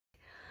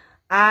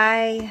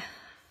I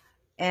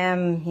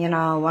am,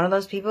 one of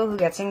those people who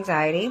gets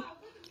anxiety,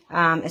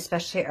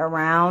 especially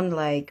around,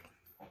 like,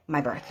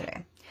 my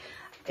birthday.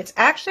 It's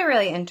actually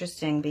really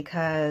interesting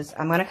because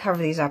I'm going to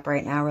cover these up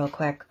right now real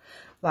quick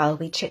while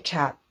we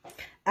chit-chat.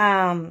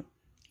 I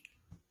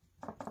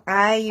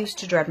used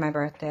to dread my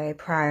birthday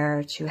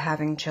prior to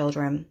having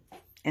children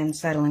and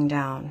settling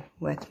down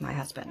with my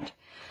husband.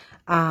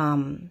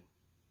 I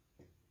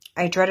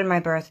dreaded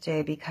my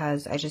birthday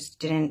because I just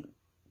didn't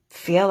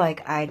feel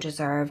like I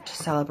deserved to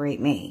celebrate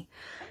me.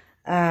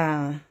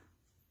 I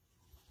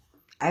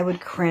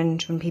would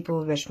cringe when people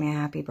would wish me a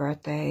happy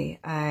birthday.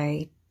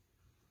 I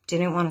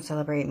didn't want to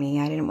celebrate me.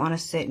 I didn't want to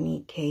sit and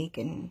eat cake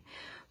and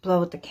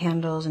blow out the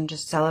candles and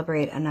just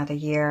celebrate another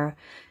year.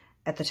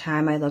 At the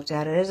time I looked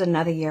at it as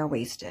another year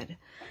wasted.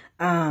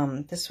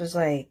 This was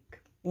like,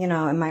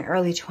 in my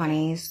early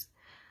 20s.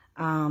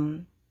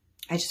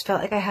 I just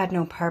felt like I had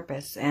no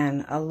purpose,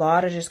 and a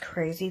lot of just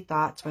crazy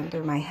thoughts went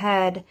through my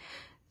head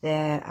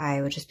that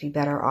I would just be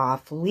better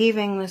off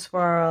leaving this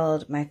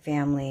world. My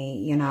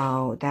family,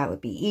 that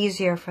would be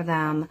easier for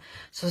them.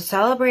 So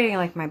celebrating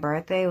like my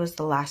birthday was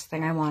the last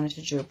thing I wanted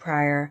to do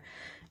prior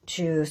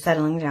to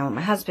settling down with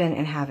my husband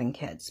and having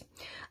kids.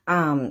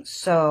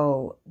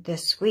 So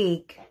this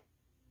week,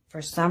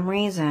 for some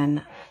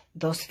reason,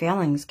 those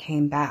feelings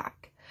came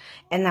back.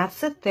 And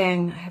that's the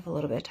thing, I have a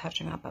little bit of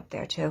touching up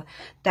there too.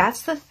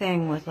 That's the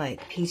thing with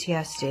like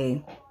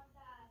PTSD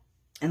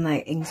and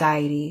like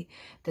anxiety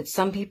that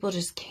some people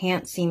just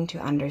can't seem to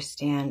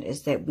understand,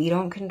 is that we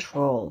don't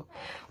control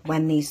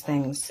when these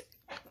things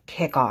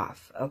kick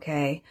off,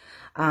 okay?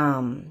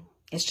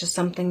 It's just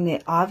something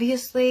that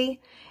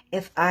obviously,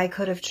 if I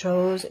could have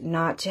chose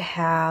not to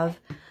have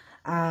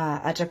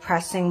a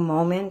depressing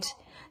moment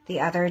the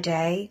other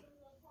day,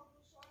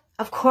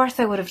 of course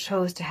I would have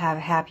chose to have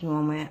a happy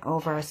moment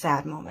over a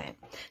sad moment.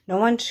 No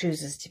one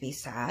chooses to be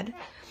sad.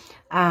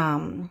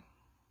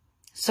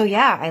 So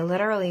yeah, I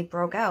literally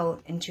broke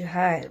out into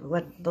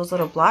those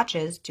little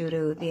blotches due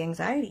to the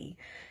anxiety.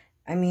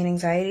 I mean,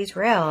 anxiety is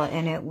real,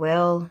 and it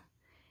will,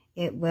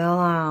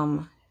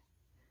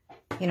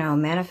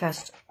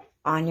 manifest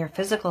on your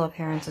physical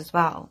appearance as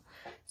well.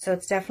 So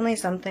it's definitely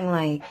something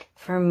like,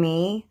 for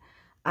me,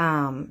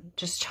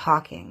 just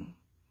talking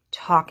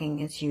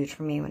is huge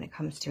for me when it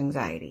comes to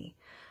anxiety.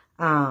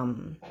 I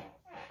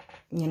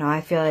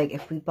feel like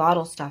if we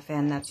bottle stuff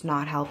in, that's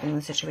not helping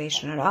the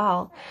situation at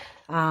all.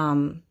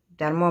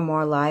 Then we're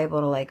more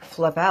liable to like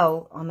flip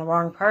out on the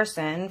wrong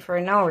person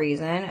for no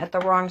reason at the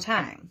wrong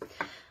time.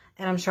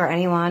 And I'm sure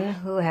anyone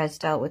who has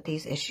dealt with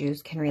these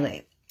issues can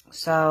relate.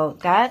 So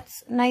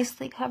that's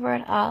nicely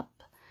covered up.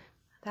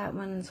 That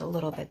one's a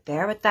little bit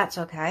there, but that's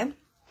okay.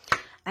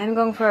 I'm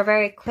going for a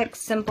very quick,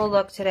 simple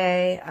look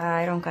today.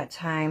 I don't got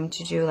time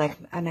to do like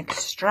an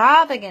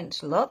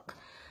extravagant look.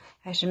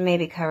 I should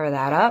maybe cover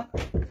that up.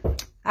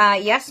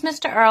 Yes,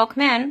 Mr. Earl,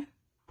 come in.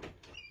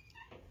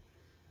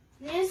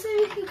 Nancy,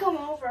 we can come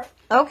over.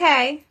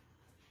 Okay.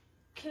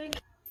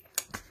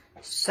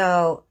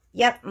 So,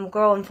 yep, I'm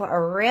going for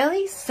a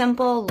really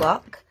simple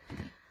look.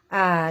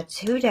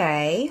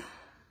 Today,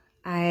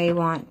 I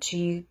want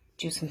to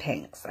do some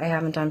pinks. I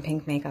haven't done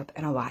pink makeup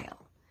in a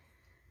while.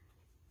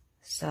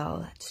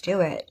 So, let's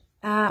do it.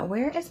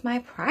 Where is my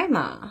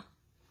primer?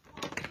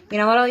 You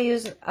know what I'll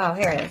use? Oh,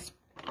 here it is.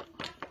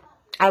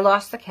 I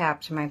lost the cap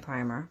to my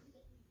primer.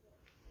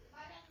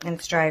 And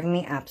it's driving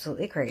me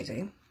absolutely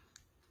crazy.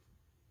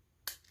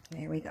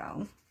 There we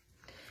go.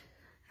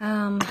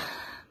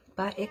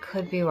 But it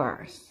could be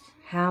worse.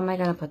 How am I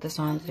going to put this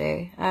on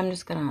today? I'm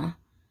just going to...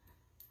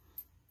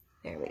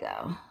 There we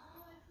go.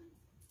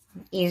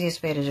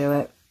 Easiest way to do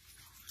it.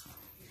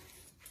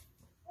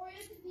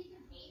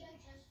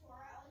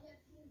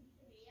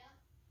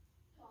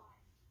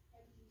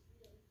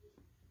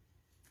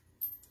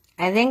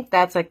 I think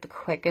that's like the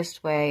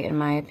quickest way, in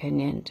my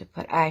opinion, to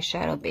put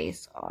eyeshadow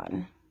base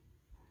on.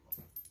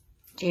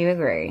 Do you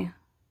agree?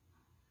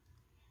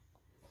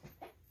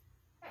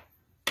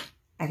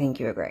 I think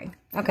you agree.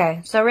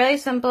 Okay, so really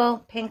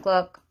simple pink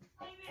look.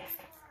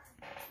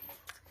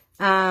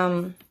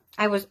 I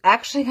was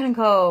actually going to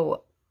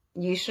go,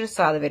 you should have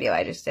saw the video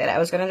I just did. I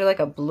was going to do like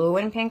a blue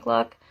and pink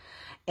look,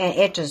 and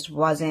it just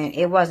wasn't,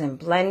 it wasn't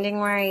blending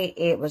right.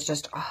 It was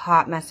just a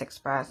hot mess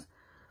express.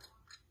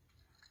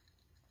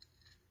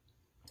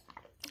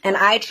 And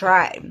I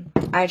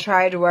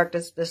tried to work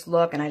this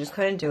look, and I just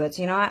couldn't do it.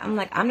 So you know what? I'm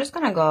like, I'm just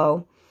going to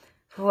go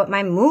for what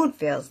my mood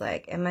feels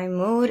like. And my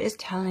mood is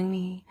telling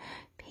me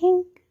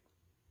pink,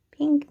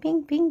 pink,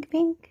 pink, pink,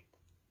 pink.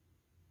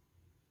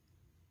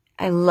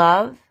 I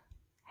love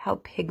how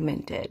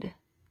pigmented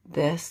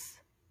this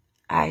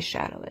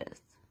eyeshadow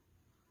is.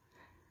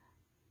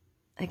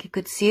 Like, you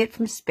could see it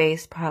from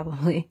space,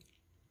 probably.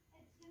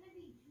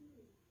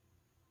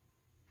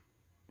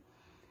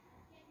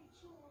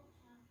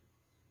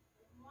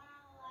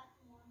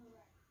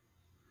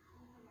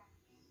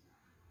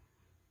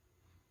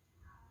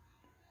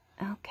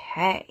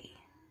 Okay.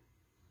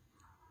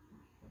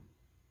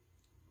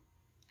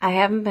 I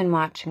haven't been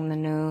watching the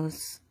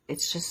news.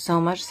 It's just so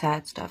much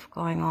sad stuff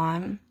going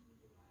on.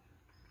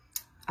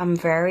 I'm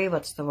very,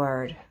 what's the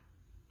word?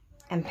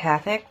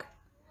 Empathic.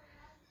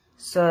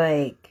 So,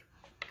 like,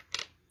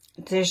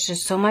 there's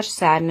just so much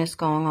sadness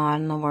going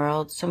on in the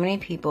world. So many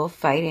people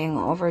fighting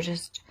over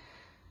just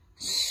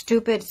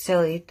stupid,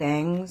 silly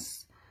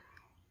things.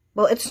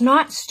 Well, it's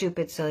not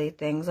stupid, silly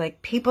things.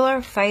 Like, people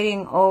are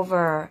fighting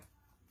over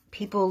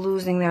people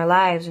losing their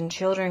lives and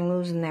children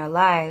losing their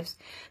lives.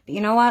 But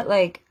you know what?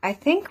 Like, I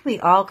think we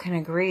all can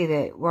agree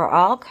that we're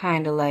all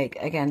kind of, like,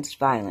 against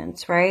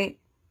violence, right?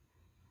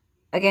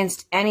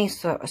 Against any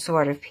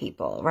sort of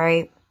people,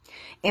 right?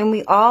 And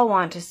we all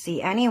want to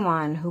see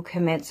anyone who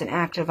commits an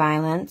act of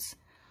violence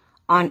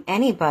on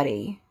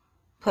anybody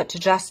put to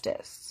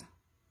justice.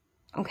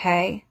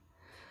 Okay?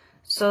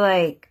 So,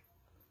 like,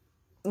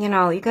 you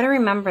know, you got to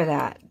remember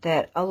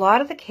that a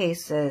lot of the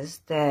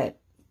cases that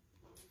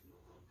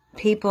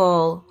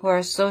people who are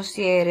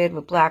associated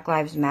with Black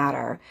Lives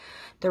Matter,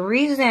 the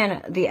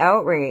reason the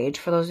outrage,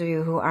 for those of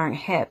you who aren't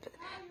hip,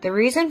 the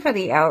reason for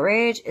the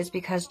outrage is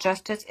because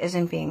justice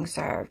isn't being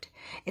served.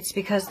 It's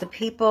because the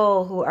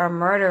people who are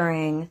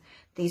murdering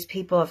these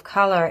people of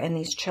color and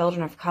these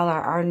children of color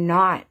are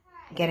not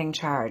getting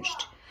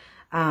charged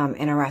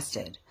and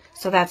arrested.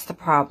 So that's the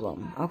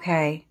problem,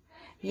 okay?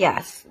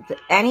 Yes,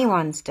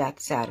 anyone's death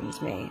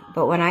saddens me.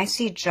 But when I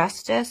see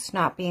justice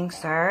not being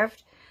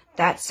served,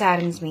 that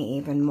saddens me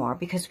even more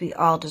because we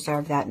all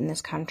deserve that in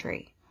this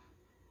country.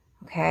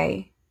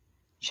 Okay?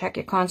 Check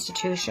your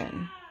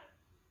Constitution.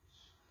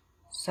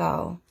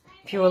 So,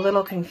 if you're a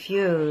little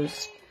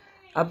confused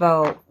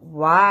about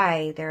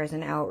why there is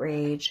an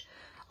outrage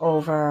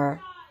over,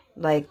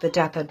 like, the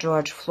death of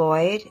George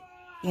Floyd,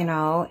 you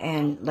know,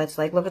 and let's,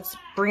 like, look at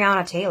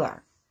Breonna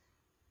Taylor.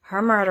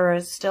 Her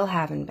murderers still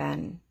haven't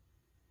been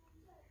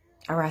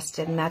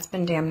arrested, and that's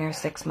been damn near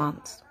 6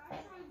 months.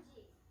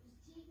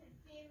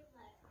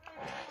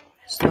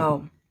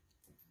 So,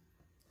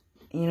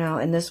 you know,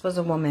 and this was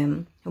a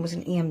woman who was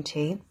an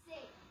EMT.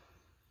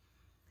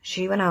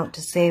 She went out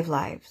to save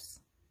lives,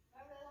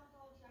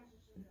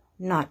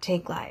 not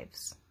take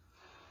lives.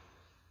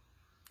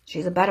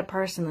 She's a better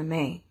person than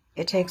me.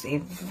 It takes a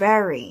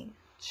very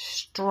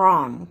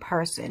strong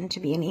person to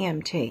be an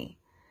EMT.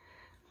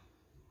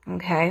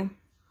 Okay?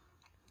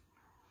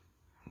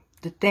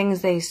 The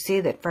things they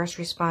see that first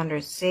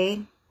responders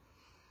see,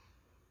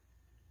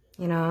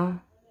 you know.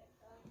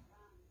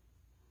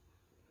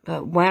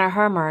 But when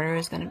her murderer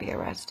is going to be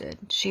arrested,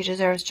 she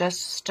deserves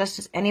just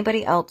as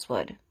anybody else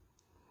would.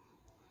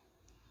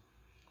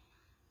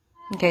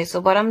 Okay, so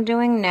what I'm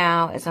doing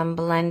now is I'm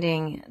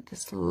blending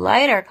this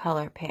lighter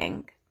color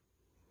pink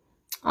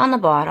on the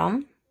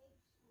bottom.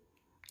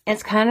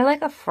 It's kind of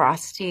like a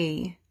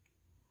frosty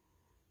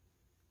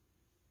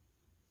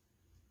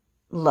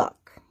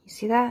look. You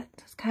see that?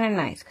 It's kind of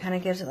nice. Kind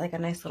of gives it like a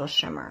nice little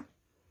shimmer.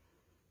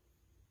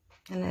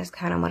 And there's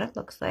kind of what it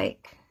looks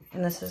like.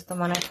 And this is the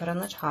one I put on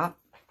the top.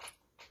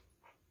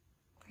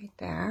 Right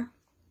there.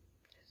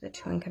 The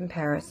two in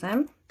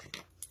comparison.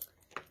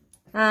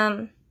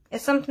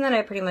 It's something that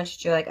I pretty much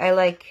do. Like, I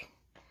like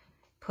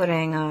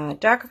putting a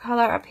darker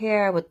color up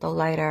here with the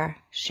lighter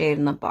shade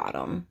in the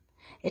bottom.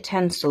 It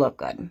tends to look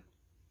good.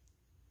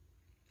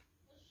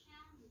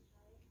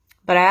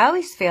 But I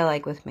always feel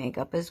like with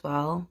makeup as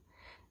well,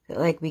 that,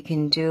 like, we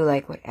can do,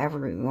 like, whatever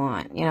we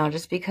want. You know,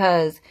 just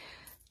because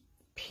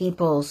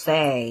people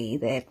say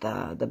that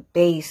the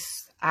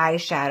base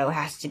eyeshadow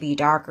has to be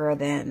darker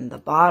than the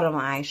bottom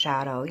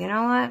eyeshadow. You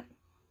know what?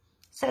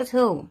 Says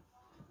who?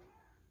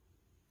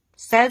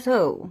 Says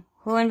who?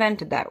 Who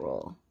invented that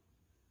rule?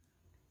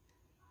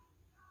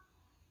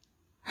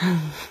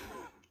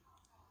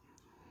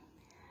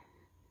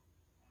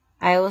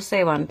 I will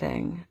say one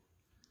thing.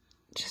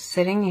 Just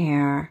sitting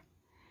here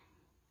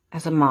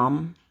as a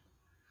mom,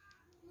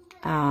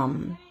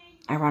 I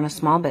run a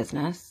small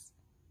business,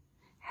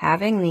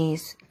 having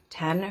these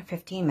 10 or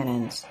 15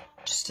 minutes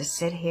just to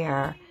sit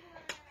here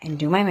and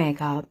do my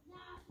makeup,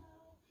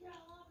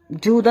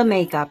 do the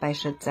makeup, I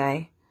should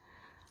say.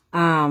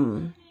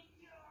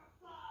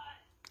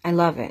 I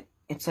love it.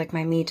 It's like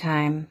my me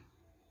time.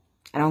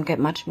 I don't get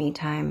much me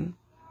time.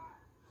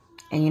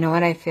 And you know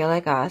what? I feel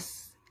like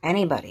us,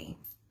 anybody,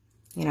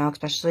 you know,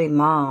 especially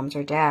moms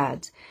or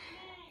dads,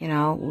 you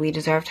know, we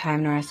deserve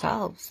time to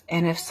ourselves.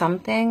 And if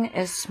something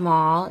as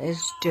small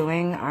as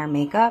doing our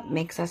makeup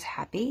makes us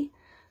happy,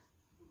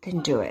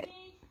 then do it.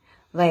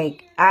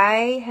 Like,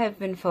 I have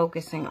been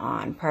focusing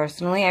on,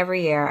 personally,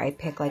 every year I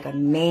pick like a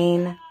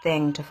main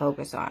thing to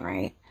focus on,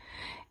 right?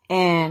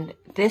 And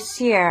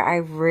this year I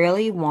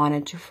really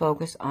wanted to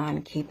focus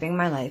on keeping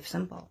my life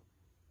simple.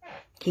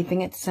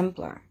 Keeping it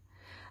simpler.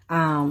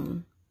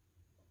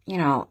 You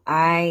know,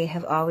 I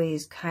have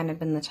always kind of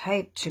been the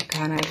type to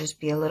kind of just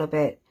be a little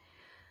bit,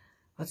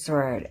 what's the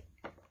word?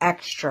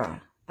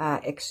 Extra.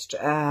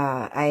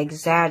 I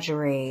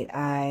exaggerate.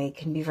 I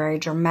can be very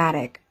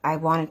dramatic. I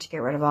wanted to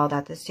get rid of all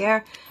that this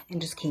year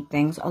and just keep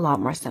things a lot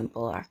more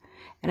simpler.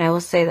 And I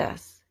will say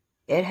this.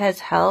 It has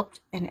helped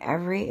in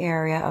every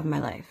area of my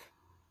life.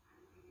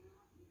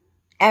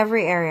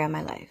 Every area of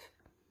my life.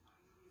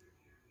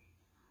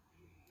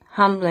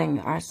 Humbling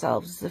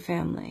ourselves as a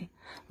family.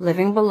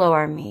 living below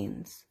our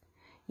means,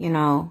 you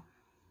know,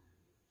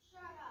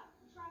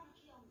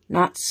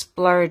 not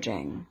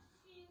splurging,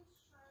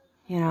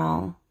 you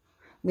know.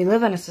 We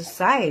live in a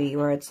society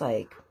where it's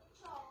like,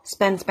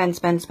 spend, spend,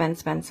 spend, spend,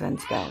 spend,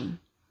 spend, spend.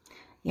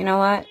 You know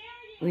what?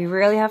 We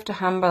really have to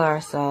humble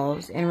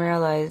ourselves and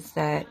realize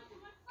that,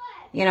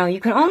 you know, you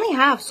can only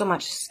have so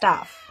much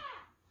stuff,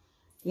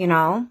 you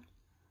know?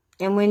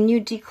 And when you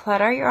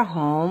declutter your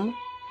home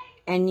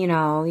and, you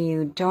know,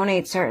 you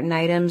donate certain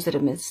items that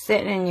have been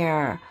sitting in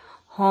your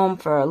home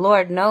for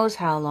Lord knows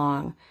how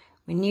long,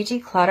 when you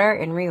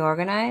declutter and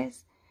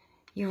reorganize,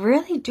 you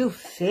really do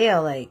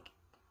feel like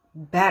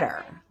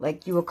better,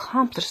 like you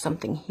accomplished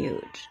something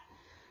huge.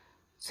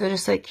 So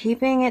just like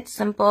keeping it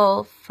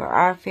simple for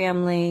our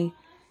family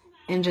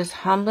and just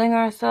humbling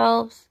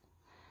ourselves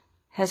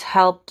has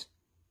helped,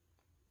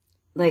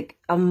 like,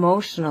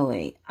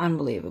 emotionally,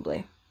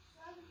 unbelievably.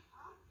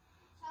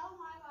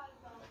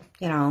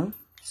 You know,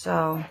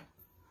 so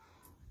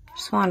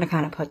just wanted to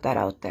kind of put that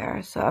out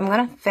there. So I'm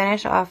going to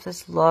finish off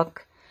this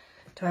look.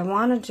 Do I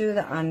want to do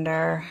the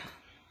under?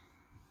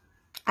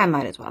 I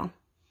might as well.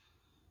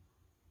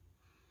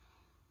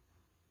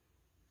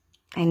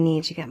 I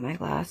need to get my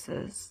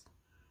glasses.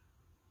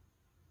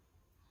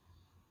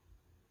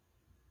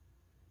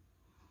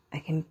 I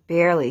can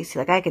barely see.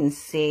 Like, I can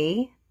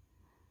see,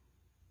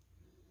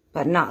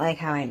 but not like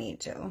how I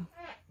need to. Stop!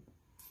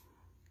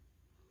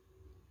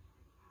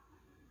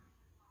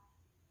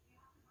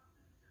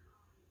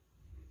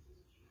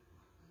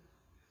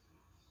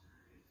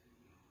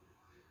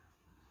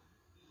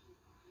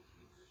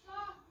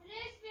 It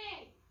is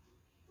me!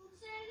 Don't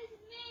say it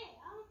isn't me!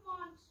 I'm a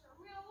monster,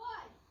 real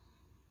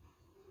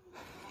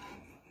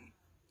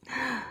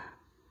life!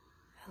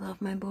 I love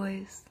my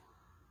boys.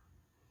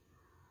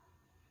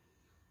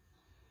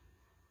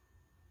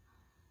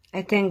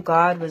 I think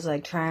God was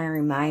like trying to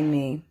remind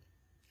me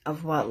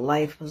of what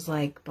life was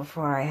like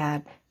before I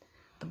had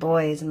the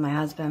boys and my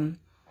husband.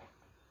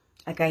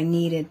 Like, I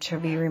needed to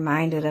be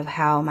reminded of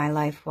how my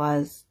life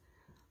was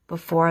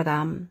before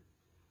them.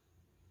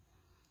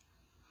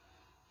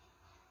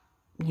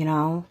 You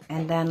know?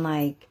 And then,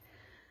 like,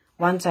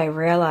 once I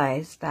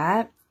realized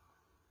that,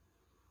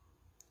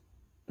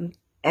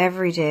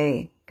 every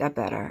day got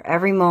better.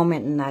 Every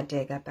moment in that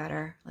day got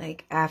better.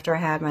 Like, after I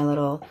had my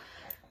little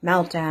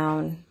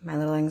meltdown, my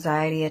little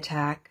anxiety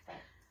attack,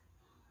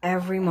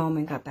 every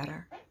moment got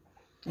better,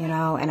 you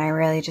know, and I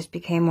really just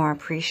became more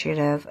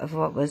appreciative of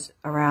what was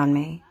around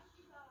me,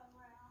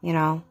 you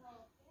know,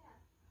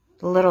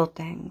 the little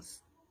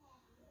things.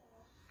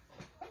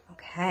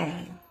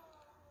 Okay.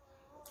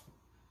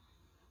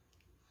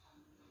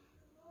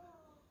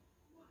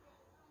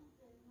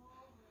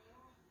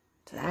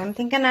 So I'm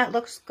thinking that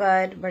looks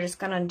good. We're just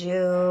going to do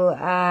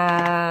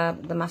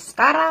the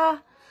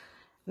mascara,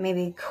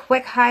 maybe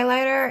quick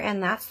highlighter,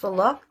 and that's the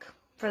look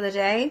for the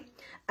day.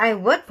 I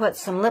would put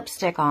some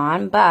lipstick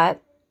on,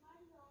 but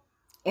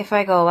if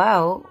I go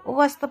out,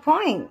 what's the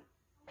point?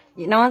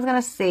 No one's going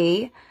to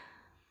see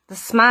the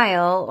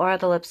smile or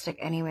the lipstick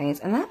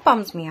anyways. And that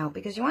bums me out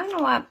because you want to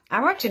know what?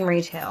 I worked in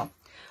retail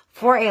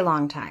for a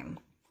long time.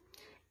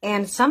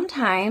 And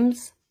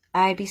sometimes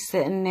I'd be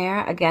sitting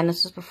there. Again,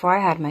 this was before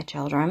I had my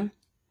children.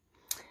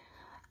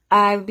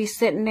 I would be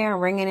sitting there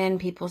ringing in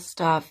people's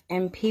stuff,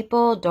 and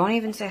people don't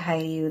even say hi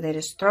to you. They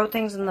just throw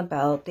things in the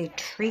belt. They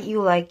treat you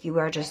like you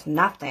are just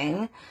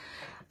nothing,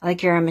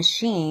 like you're a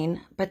machine.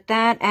 But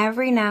that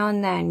every now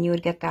and then you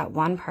would get that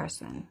one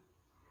person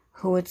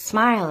who would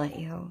smile at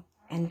you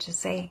and just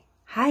say,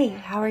 hi,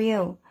 how are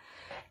you?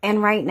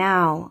 And right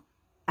now,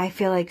 I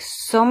feel like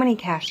so many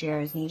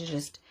cashiers need to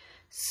just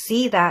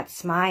see that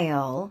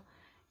smile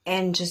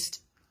and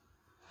just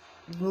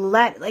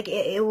let, like,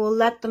 it will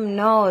let them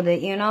know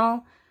that, you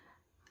know,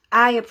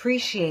 I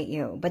appreciate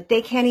you, but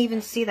they can't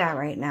even see that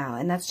right now.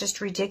 And that's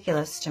just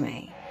ridiculous to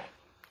me.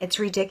 It's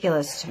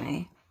ridiculous to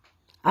me.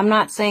 I'm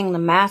not saying the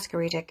masks are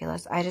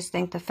ridiculous. I just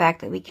think the fact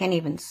that we can't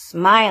even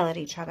smile at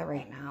each other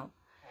right now.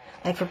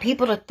 Like, for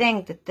people to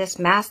think that this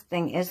mask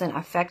thing isn't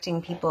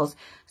affecting people's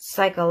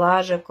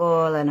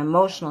psychological and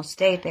emotional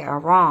state, they are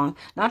wrong.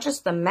 Not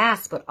just the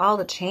mask, but all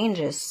the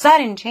changes,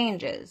 sudden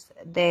changes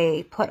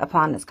they put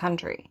upon this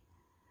country.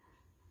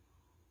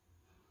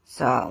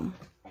 So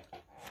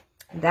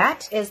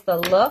that is the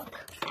look.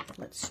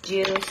 Let's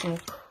do some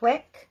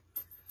quick.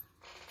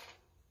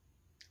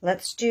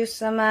 Let's do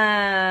some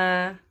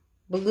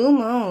Blue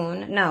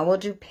Moon. No, we'll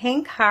do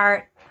Pink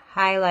Heart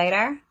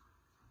highlighter.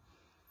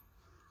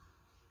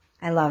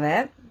 I love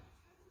it.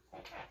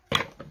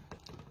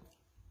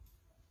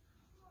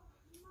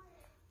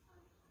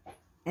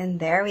 And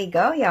there we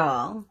go,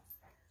 y'all.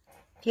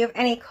 If you have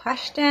any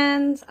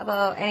questions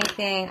about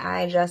anything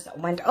I just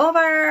went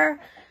over,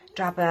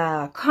 drop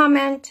a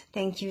comment.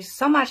 Thank you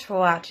so much for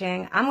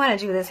watching. I'm going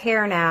to do this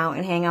hair now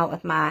and hang out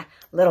with my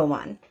little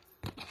one.